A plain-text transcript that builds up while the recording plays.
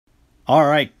All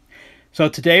right, so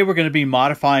today we're going to be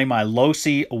modifying my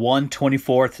Losi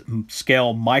 1/24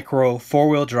 scale micro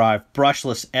four-wheel drive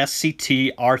brushless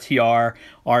SCT RTR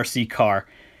RC car.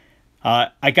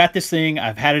 I got this thing,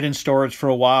 I've had it in storage for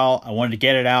a while. I wanted to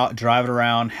get it out, drive it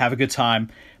around, have a good time.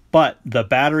 But the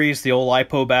batteries, the old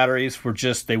LiPo batteries, were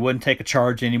just, they wouldn't take a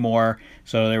charge anymore,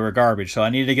 so they were garbage. So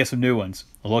I needed to get some new ones.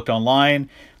 I looked online,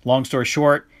 long story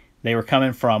short, they were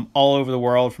coming from all over the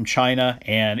world, from China,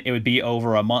 and it would be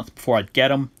over a month before I'd get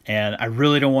them. And I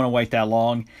really don't want to wait that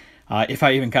long, if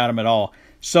I even got them at all.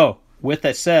 So with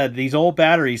that said, these old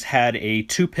batteries had a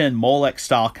 2-pin Molex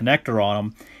style connector on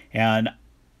them, and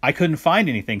I couldn't find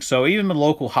anything. So even the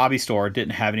local hobby store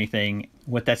didn't have anything.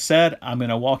 With that said, I'm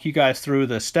going to walk you guys through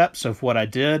the steps of what I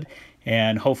did,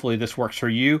 and hopefully this works for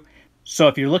you. So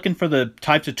if you're looking for the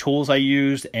types of tools I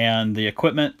used and the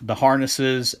equipment, the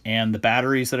harnesses, and the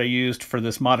batteries that I used for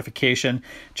this modification,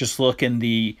 just look in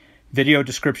the video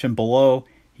description below.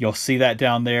 You'll see that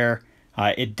down there.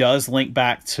 It does link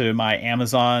back to my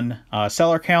Amazon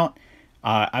seller account.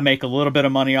 I make a little bit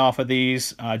of money off of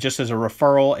these just as a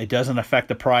referral. It doesn't affect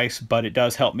the price, but it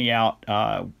does help me out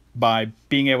by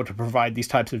being able to provide these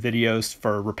types of videos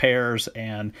for repairs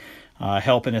and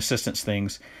help and assistance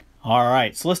things. All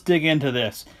right, so let's dig into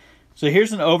this. So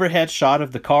here's an overhead shot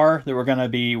of the car that we're going to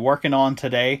be working on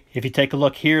today. If you take a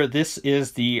look here, this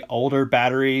is the older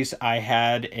batteries. I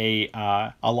had a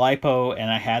LiPo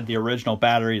and I had the original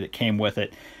battery that came with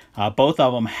it. Both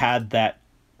of them had that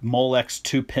Molex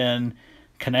 2-pin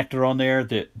connector on there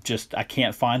that just, I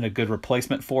can't find a good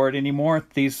replacement for it anymore.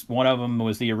 One of them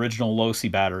was the original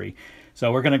Losi battery.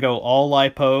 So we're going to go all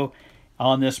LiPo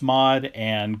on this mod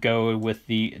and go with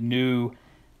the new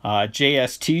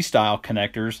JST style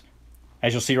connectors.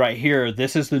 As you'll see right here,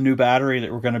 this is the new battery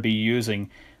that we're going to be using.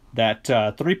 That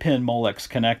 3-pin Molex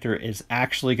connector is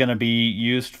actually going to be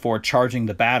used for charging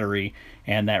the battery,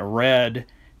 and that red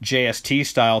JST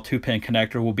style 2-pin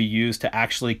connector will be used to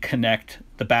actually connect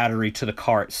the battery to the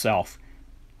car itself.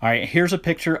 All right, here's a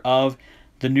picture of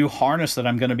the new harness that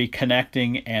I'm going to be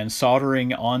connecting and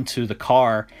soldering onto the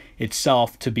car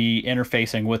itself to be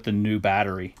interfacing with the new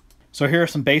battery. So here are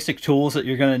some basic tools that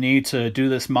you're going to need to do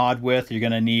this mod with. You're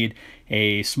going to need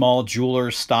a small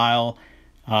jeweler style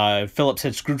Phillips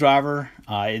head screwdriver.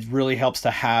 It really helps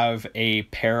to have a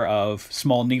pair of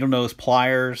small needle nose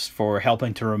pliers for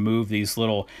helping to remove these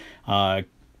little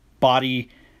body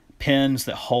pins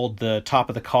that hold the top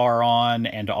of the car on,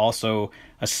 and to also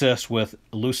assist with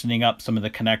loosening up some of the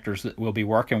connectors that we'll be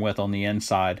working with on the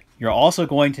inside. You're also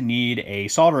going to need a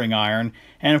soldering iron,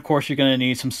 and of course you're going to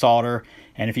need some solder.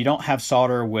 And if you don't have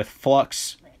solder with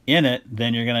flux in it,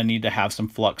 then you're going to need to have some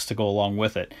flux to go along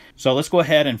with it. So let's go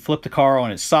ahead and flip the car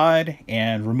on its side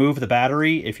and remove the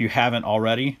battery if you haven't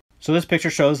already. So this picture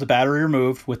shows the battery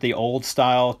removed with the old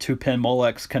style 2-pin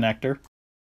Molex connector.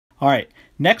 All right,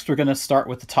 next we're going to start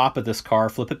with the top of this car,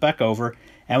 flip it back over,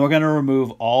 and we're going to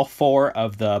remove all 4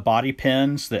 of the body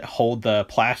pins that hold the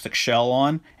plastic shell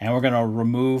on, and we're going to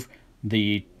remove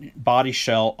the body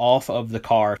shell off of the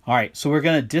car. All right, so we're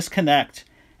going to disconnect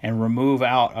and remove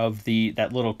out of that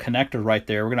little connector right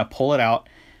there. We're going to pull it out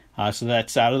so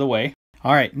that's out of the way.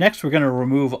 All right, next we're going to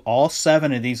remove all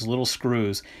 7 of these little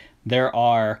screws. There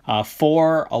are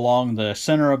 4 along the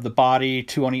center of the body,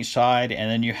 2 on each side, and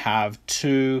then you have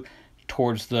 2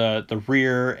 towards the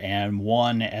rear and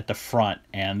 1 at the front.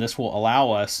 And this will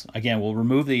allow us, again, we'll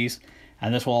remove these,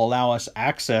 and this will allow us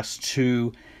access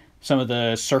to some of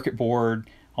the circuit board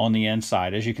on the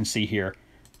inside, as you can see here.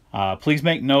 Please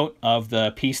make note of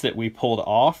the piece that we pulled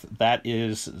off. That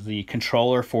is the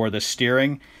controller for the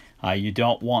steering. You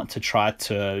don't want to try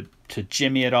to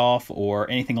jimmy it off or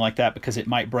anything like that, because it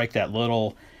might break that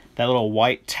little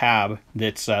white tab,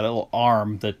 that's that little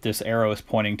arm that this arrow is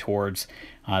pointing towards.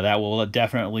 That will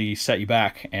definitely set you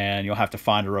back, and you'll have to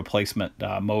find a replacement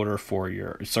motor for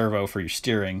your servo for your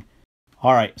steering.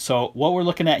 All right, so what we're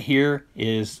looking at here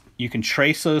is you can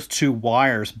trace those 2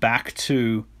 wires back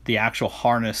to the actual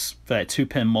harness, that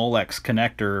 2-pin Molex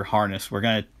connector harness. We're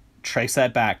going to trace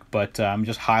that back, but I'm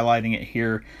just highlighting it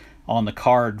here on the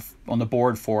card, on the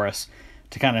board for us,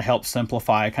 to kind of help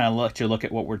simplify, kind of let you look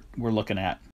at what we're looking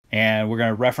at. And we're going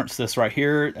to reference this right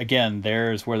here. Again,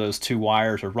 there's where those 2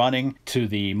 wires are running to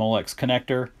the Molex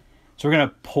connector. So we're going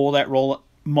to pull that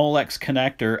Molex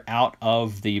connector out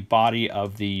of the body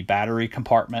of the battery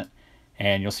compartment,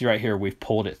 and you'll see right here we've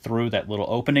pulled it through that little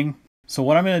opening. So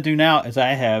what I'm going to do now is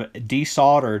I have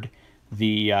desoldered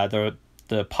the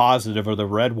positive, or the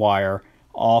red wire,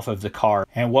 off of the car.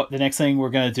 And what the next thing we're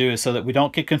going to do is, so that we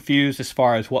don't get confused as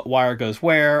far as what wire goes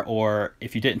where, or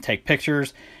if you didn't take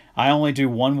pictures, I only do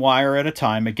one wire at a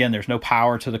time. Again, there's no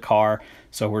power to the car,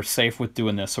 So we're safe with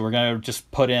doing this. So we're going to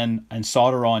just put in and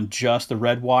solder on just the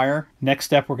red wire. Next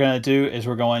step we're going to do is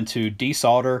we're going to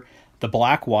desolder the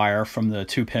black wire from the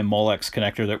 2-pin Molex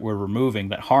connector that we're removing,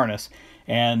 that harness.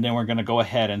 And then we're going to go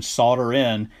ahead and solder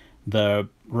in the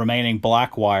remaining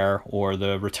black wire, or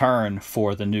the return,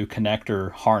 for the new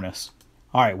connector harness.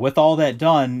 All right, with all that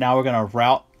done, now we're going to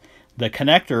route the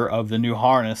connector of the new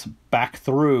harness back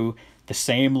through the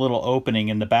same little opening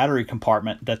in the battery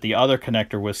compartment that the other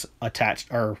connector was attached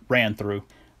or ran through.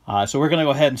 So we're going to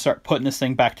go ahead and start putting this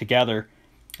thing back together.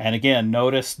 And again,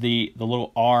 notice the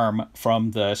little arm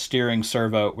from the steering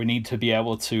servo. We need to be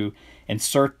able to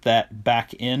insert that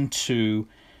back into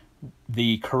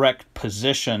the correct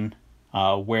position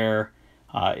where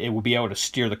it will be able to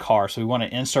steer the car. So we want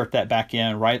to insert that back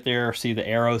in right there. See the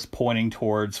arrows pointing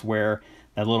towards where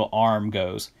that little arm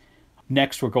goes.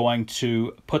 Next, we're going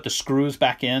to put the screws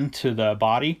back into the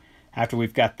body after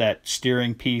we've got that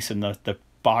steering piece and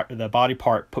the body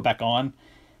part put back on.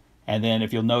 And then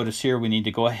if you'll notice here, we need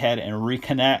to go ahead and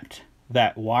reconnect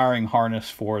that wiring harness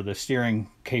for the steering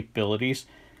capabilities.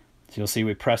 So you'll see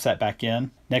we press that back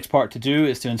in. Next part to do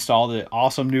is to install the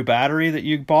awesome new battery that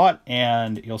you bought,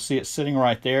 and you'll see it sitting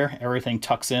right there. Everything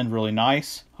tucks in really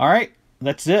nice. All right,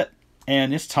 that's it.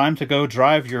 And it's time to go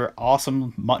drive your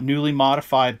awesome newly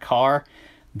modified car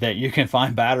that you can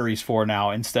find batteries for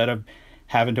now, instead of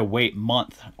having to wait a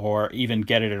month or even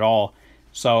get it at all.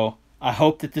 So I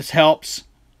hope that this helps.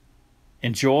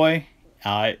 Enjoy.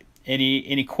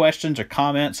 Any questions or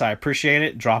comments, I appreciate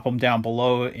it. Drop them down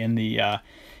below in the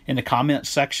comments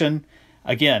section.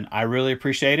 Again, I really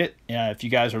appreciate it. If you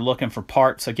guys are looking for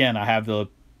parts, again, I have the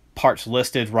parts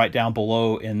listed right down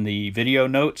below in the video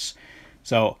notes.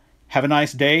 So have a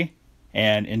nice day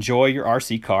and enjoy your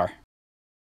RC car.